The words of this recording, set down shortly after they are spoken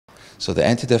So the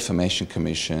Anti-Defamation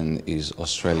Commission is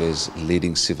Australia's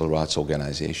leading civil rights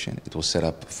organisation. It was set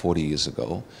up 40 years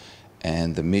ago,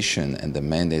 and the mission and the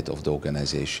mandate of the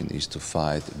organisation is to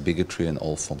fight bigotry and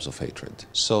all forms of hatred.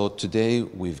 So today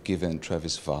we've given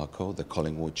Travis Varcoe, the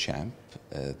Collingwood champ,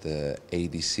 the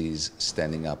ADC's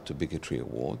Standing Up to Bigotry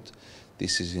Award.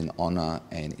 This is in honour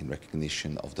and in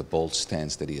recognition of the bold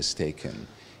stance that he has taken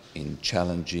in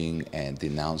challenging and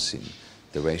denouncing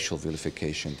the racial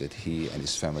vilification that he and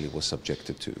his family were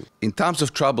subjected to. In times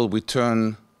of trouble, we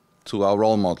turn to our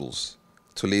role models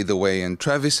to lead the way, and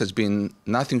Travis has been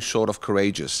nothing short of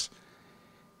courageous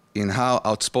in how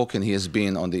outspoken he has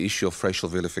been on the issue of racial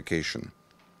vilification.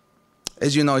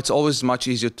 As you know, it's always much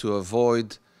easier to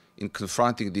avoid in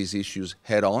confronting these issues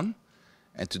head-on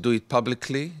and to do it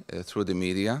publicly through the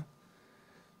media,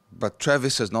 but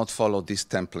Travis has not followed this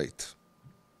template.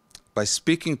 By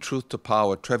speaking truth to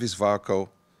power, Travis Varcoe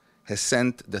has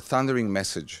sent the thundering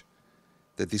message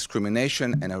that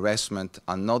discrimination and harassment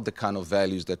are not the kind of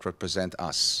values that represent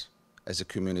us as a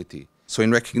community. So in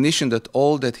recognition that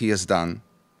all that he has done,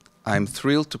 I am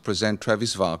thrilled to present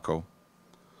Travis Varcoe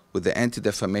with the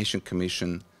Anti-Defamation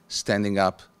Commission Standing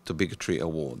Up to Bigotry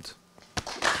Award.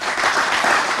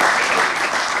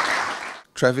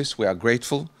 Travis, we are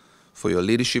grateful for your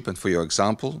leadership and for your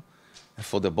example, and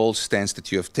for the bold stance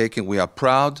that you have taken. We are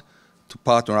proud to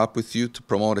partner up with you to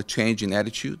promote a change in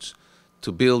attitudes,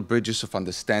 to build bridges of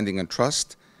understanding and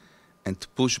trust, and to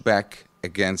push back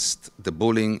against the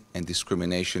bullying and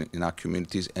discrimination in our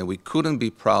communities. And we couldn't be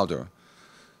prouder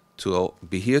to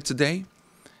be here today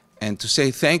and to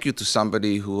say thank you to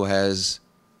somebody who has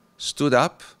stood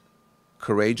up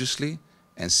courageously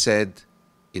and said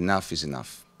enough is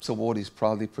enough. This award is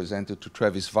proudly presented to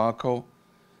Travis Varcoe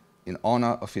in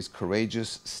honor of his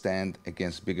courageous stand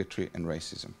against bigotry and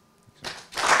racism.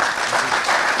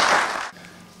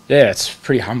 Yeah, it's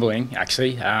pretty humbling,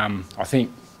 actually. I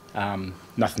think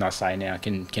nothing I say now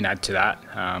can add to that.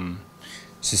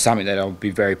 This is something that I'll be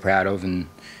very proud of, and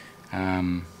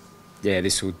yeah,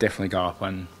 this will definitely go up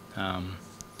on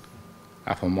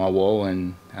my wall,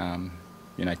 and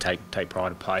you know, take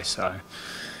pride of place. So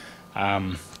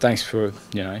thanks for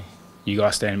you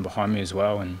guys standing behind me as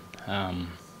well, and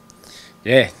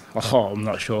yeah, I'm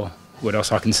not sure what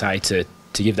else I can say to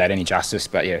give that any justice,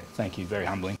 but yeah, thank you, very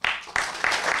humbling.